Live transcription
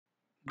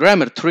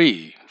Grammar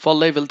 3 for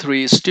Level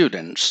 3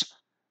 students.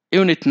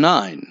 Unit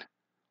 9.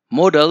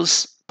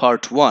 Modals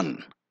Part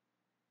 1.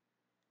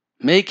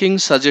 Making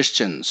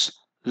suggestions.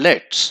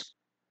 Let's.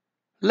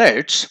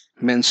 Let's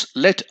means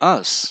let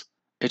us.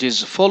 It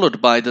is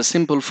followed by the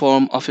simple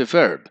form of a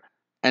verb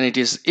and it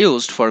is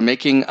used for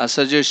making a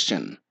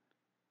suggestion.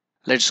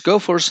 Let's go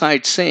for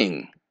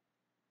sightseeing.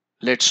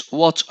 Let's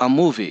watch a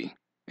movie.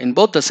 In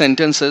both the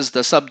sentences,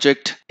 the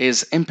subject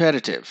is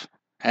imperative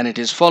and it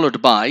is followed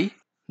by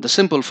the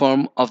simple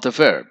form of the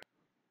verb.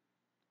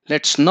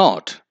 Let's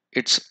not.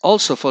 It's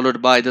also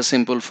followed by the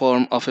simple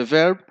form of a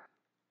verb.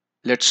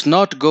 Let's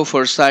not go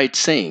for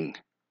sightseeing.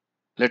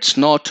 Let's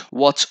not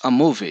watch a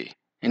movie.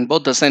 In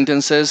both the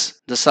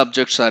sentences, the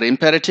subjects are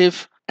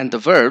imperative and the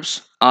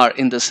verbs are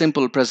in the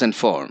simple present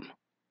form.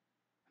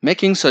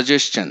 Making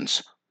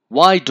suggestions.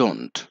 Why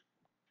don't?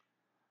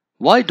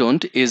 Why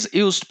don't is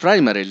used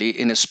primarily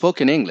in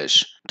spoken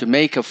English to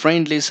make a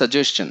friendly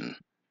suggestion.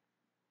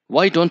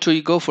 Why don't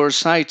we go for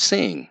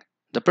sightseeing?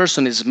 The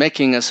person is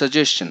making a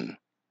suggestion.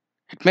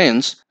 It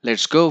means,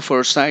 let's go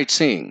for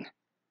sightseeing.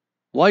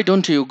 Why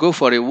don't you go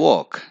for a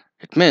walk?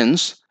 It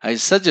means, I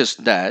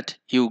suggest that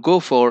you go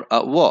for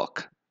a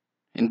walk.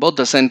 In both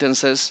the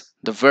sentences,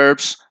 the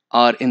verbs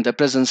are in the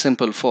present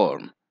simple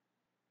form.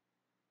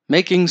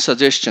 Making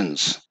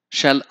suggestions.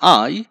 Shall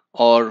I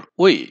or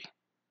we?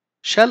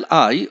 Shall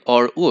I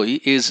or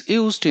we is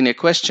used in a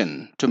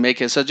question to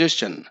make a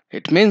suggestion.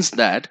 It means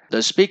that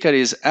the speaker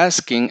is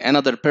asking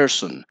another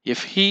person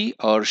if he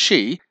or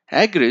she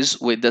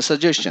agrees with the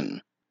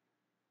suggestion.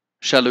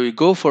 Shall we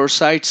go for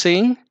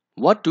sightseeing?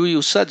 What do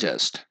you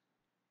suggest?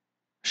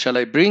 Shall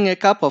I bring a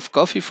cup of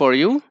coffee for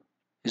you?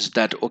 Is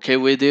that okay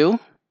with you?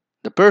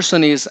 The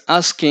person is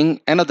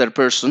asking another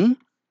person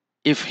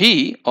if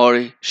he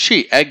or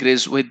she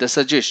agrees with the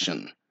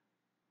suggestion.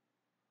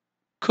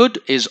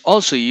 Could is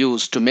also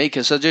used to make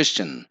a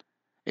suggestion.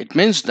 It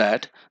means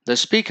that the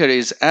speaker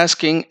is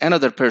asking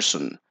another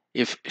person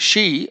if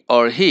she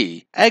or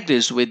he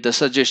agrees with the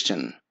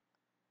suggestion.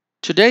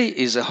 Today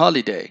is a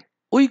holiday.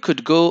 We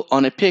could go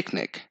on a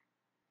picnic.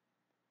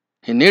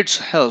 He needs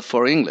help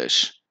for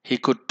English. He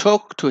could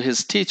talk to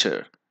his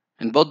teacher.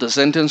 In both the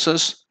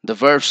sentences, the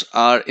verbs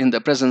are in the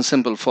present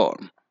simple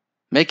form.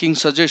 Making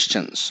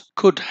suggestions.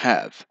 Could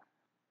have.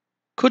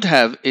 Could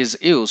have is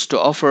used to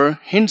offer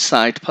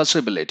hindsight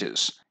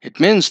possibilities. It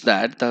means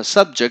that the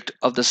subject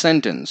of the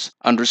sentence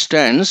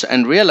understands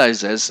and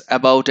realizes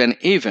about an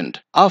event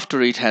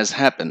after it has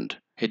happened.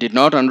 He did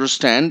not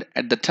understand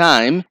at the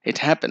time it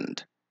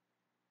happened.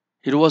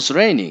 It was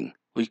raining.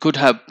 We could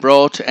have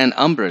brought an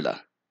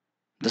umbrella.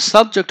 The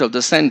subject of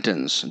the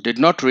sentence did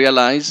not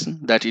realize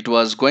that it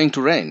was going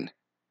to rain.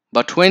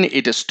 But when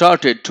it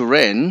started to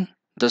rain,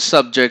 the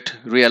subject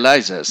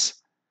realizes.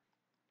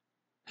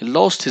 He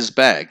lost his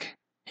bag.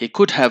 He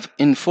could have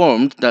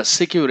informed the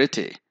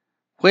security.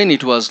 When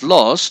it was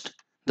lost,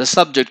 the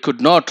subject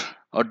could not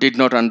or did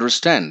not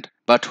understand.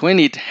 But when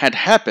it had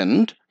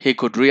happened, he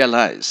could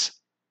realize.